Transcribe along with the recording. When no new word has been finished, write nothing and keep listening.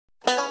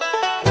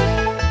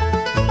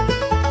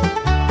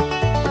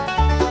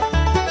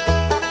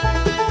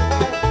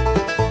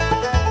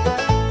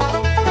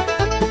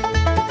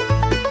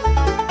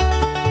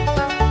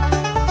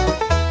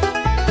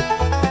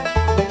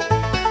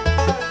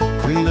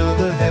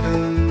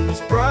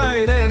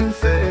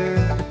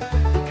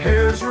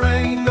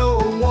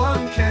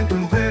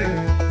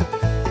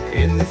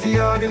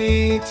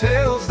Theogony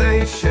tales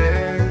they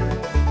share.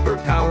 Her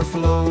power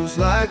flows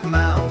like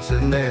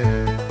mountain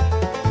air.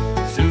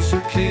 Zeus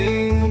her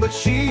king, but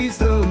she's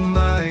the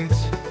might.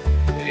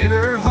 In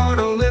her heart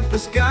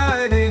Olympus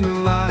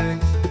guiding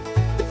light.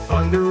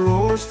 Thunder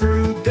roars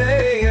through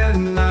day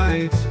and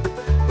night,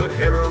 but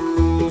Hera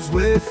rules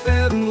with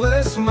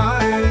endless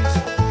might.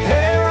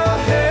 Hera,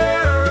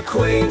 Hera,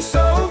 queen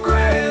so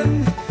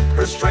grand,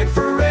 her strength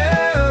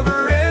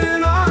forever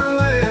in our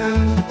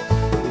land.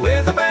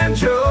 With a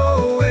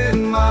banjo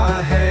in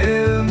my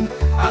hand,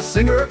 I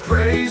sing her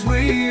praise,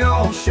 we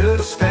all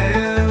should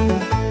stand.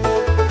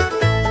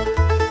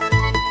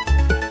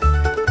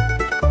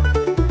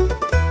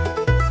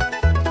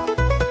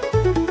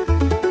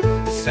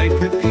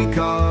 Sacred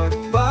peacock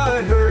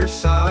by her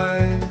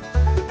side,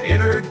 in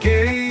her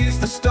gaze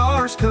the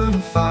stars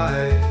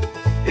confide.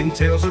 In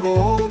tales of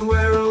old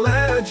where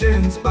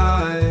legends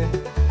bide,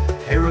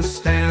 Hera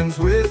stands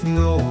with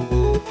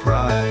noble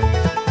pride.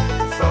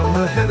 From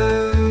the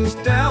heavens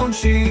down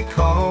she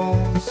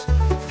calls,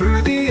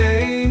 through the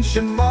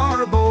ancient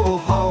marble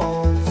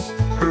halls.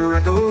 Her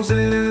echoes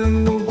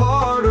in the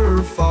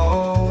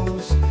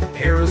waterfalls,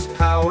 Hera's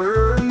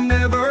power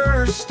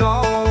never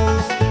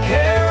stalls.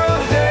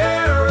 Hera,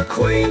 Hera,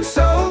 queen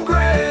so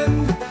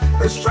grand,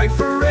 her strength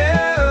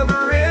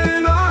forever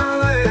in our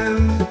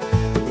land.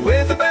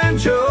 With a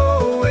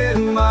banjo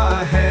in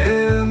my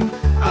hand,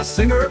 I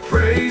sing her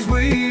praise,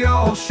 we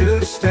all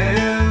should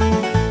stand.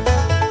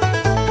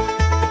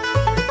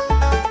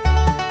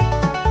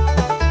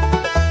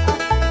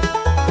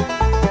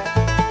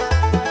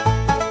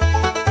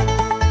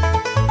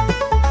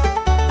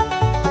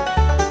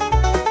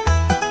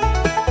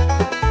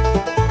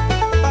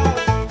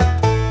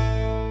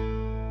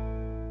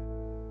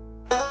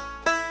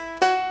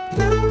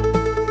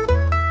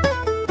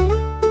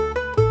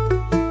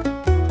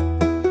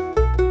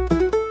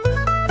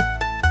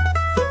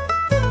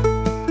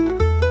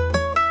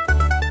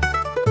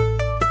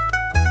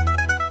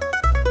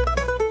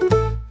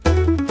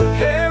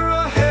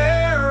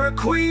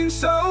 Queen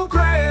so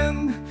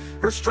grand,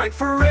 her strength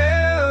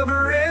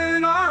forever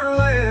in our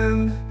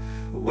land.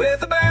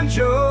 With a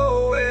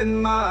banjo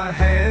in my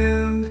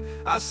hand,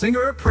 I sing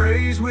her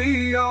praise,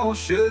 we all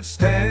should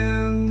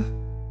stand.